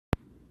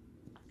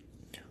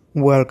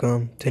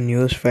Welcome to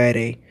News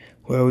Friday,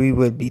 where we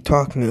will be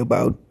talking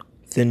about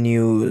the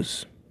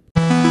news.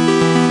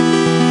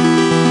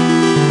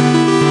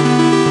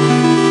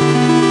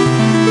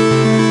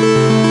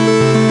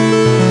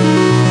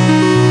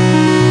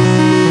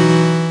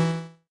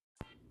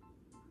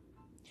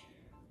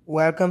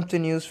 Welcome to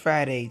News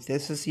Friday.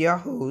 This is your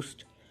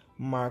host,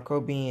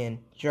 Marco Bean,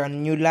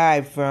 joining you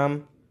live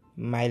from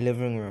my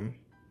living room.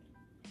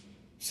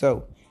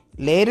 So,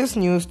 latest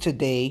news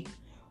today.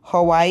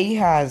 Hawaii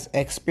has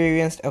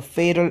experienced a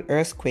fatal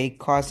earthquake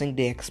causing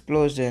the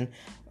explosion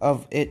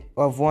of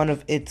one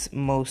of its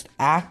most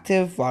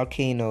active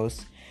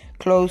volcanoes,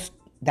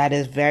 that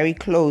is very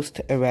close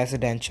to a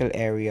residential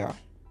area.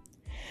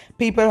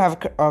 People have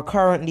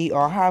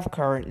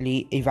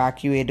currently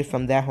evacuated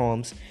from their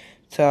homes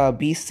to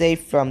be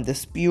safe from the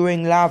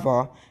spewing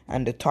lava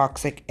and the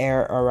toxic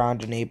air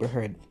around the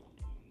neighborhood.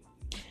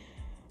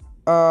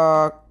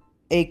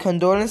 A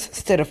condolence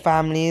to the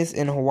families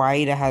in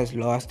Hawaii that has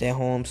lost their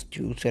homes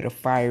due to the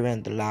fire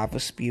and the lava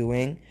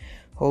spewing.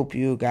 Hope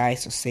you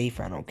guys are safe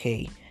and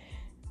okay.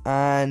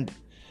 And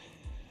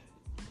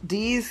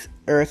these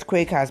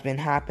earthquake has been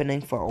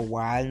happening for a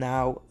while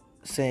now,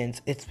 since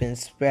it's been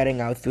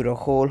spreading out through the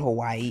whole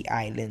Hawaii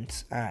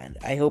Islands, and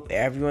I hope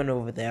everyone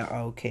over there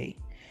are okay.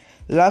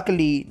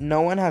 Luckily,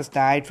 no one has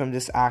died from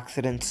this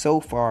accident so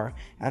far,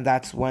 and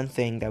that's one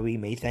thing that we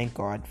may thank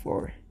God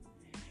for.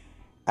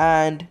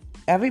 And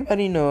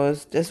everybody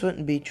knows this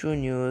wouldn't be true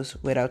news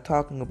without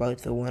talking about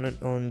the one and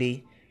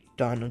only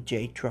Donald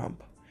J.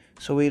 Trump.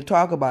 So we'll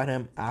talk about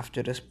him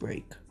after this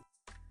break.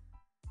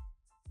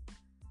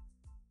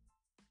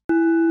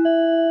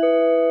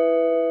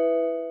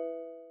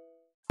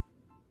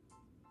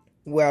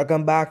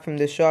 Welcome back from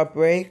the short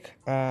break,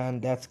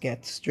 and let's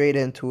get straight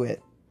into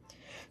it.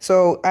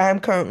 So I am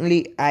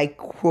currently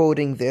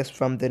quoting this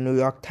from the New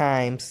York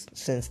Times,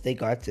 since they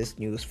got this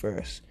news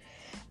first.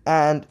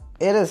 And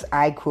it is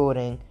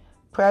quoting,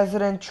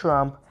 President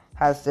Trump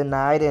has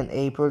denied in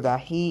April that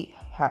he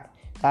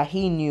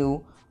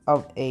knew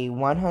of a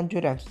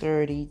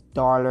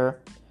 $130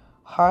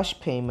 hush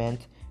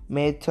payment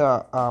made to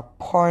a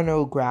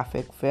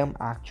pornographic film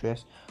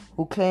actress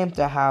who claimed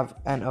to have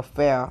an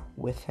affair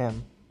with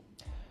him.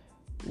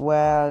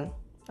 Well,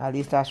 at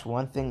least that's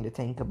one thing to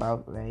think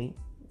about, right?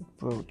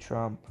 Bro,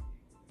 Trump.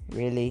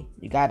 Really?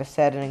 You gotta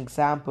set an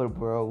example,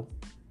 bro.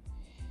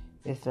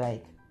 It's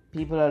like,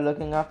 people are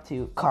looking up to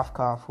you, cough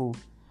cough who.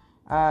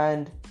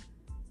 And,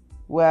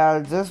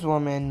 well, this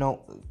woman, no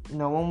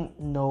one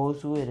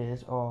knows who it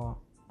is, or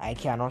I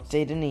cannot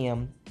say the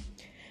name.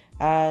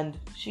 And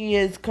she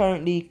is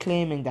currently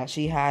claiming that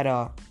she had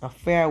an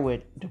affair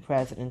with the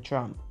President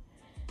Trump.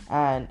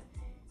 And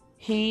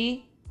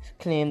he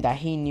claimed that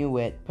he knew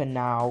it, but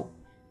now,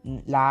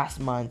 last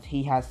month,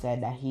 he has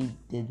said that he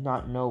did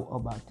not know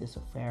about this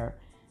affair,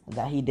 and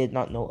that he did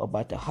not know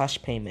about the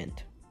hush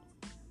payment.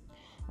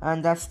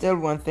 And that's still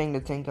one thing to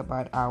think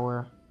about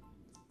our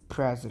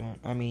president.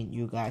 I mean,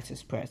 you guys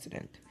as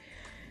president.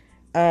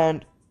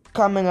 And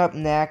coming up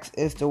next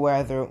is the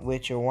weather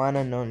with your one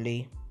and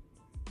only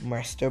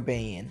Mr.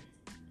 Bain.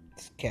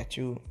 Let's catch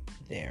you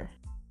there.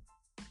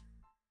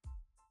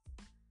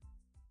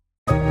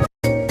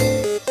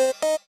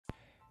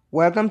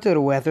 Welcome to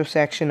the weather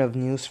section of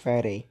News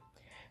Friday.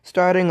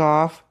 Starting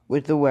off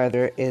with the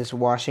weather is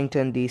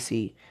Washington,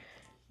 D.C.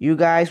 You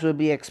guys will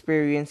be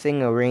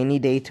experiencing a rainy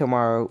day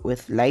tomorrow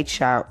with light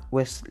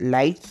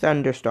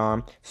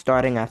thunderstorm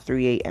starting at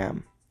 3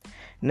 a.m.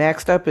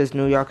 Next up is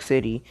New York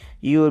City.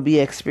 You will be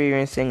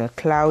experiencing a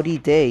cloudy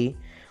day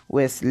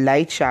with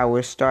light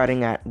showers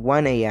starting at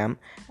 1 a.m.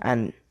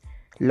 And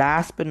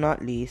last but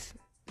not least,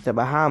 the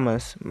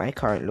Bahamas, my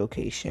current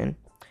location.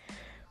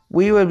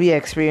 We will be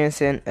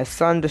experiencing a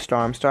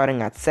thunderstorm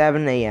starting at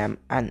 7 a.m.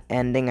 and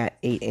ending at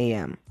 8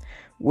 a.m.,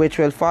 which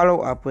will follow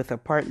up with a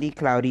partly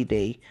cloudy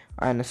day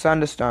and a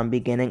thunderstorm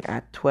beginning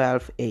at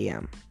 12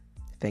 a.m.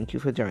 Thank you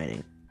for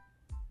joining.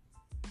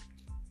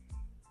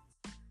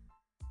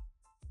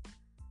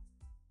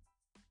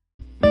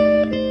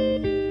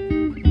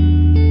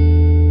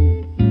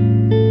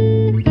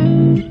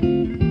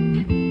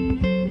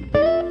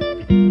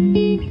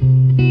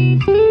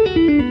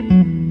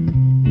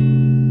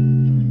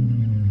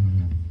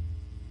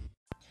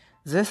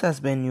 This has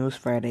been News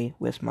Friday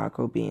with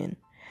Marco Bean.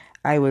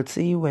 I will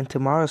see you in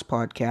tomorrow's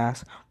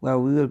podcast, where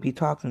we will be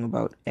talking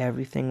about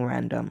everything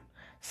random.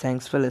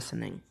 Thanks for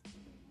listening.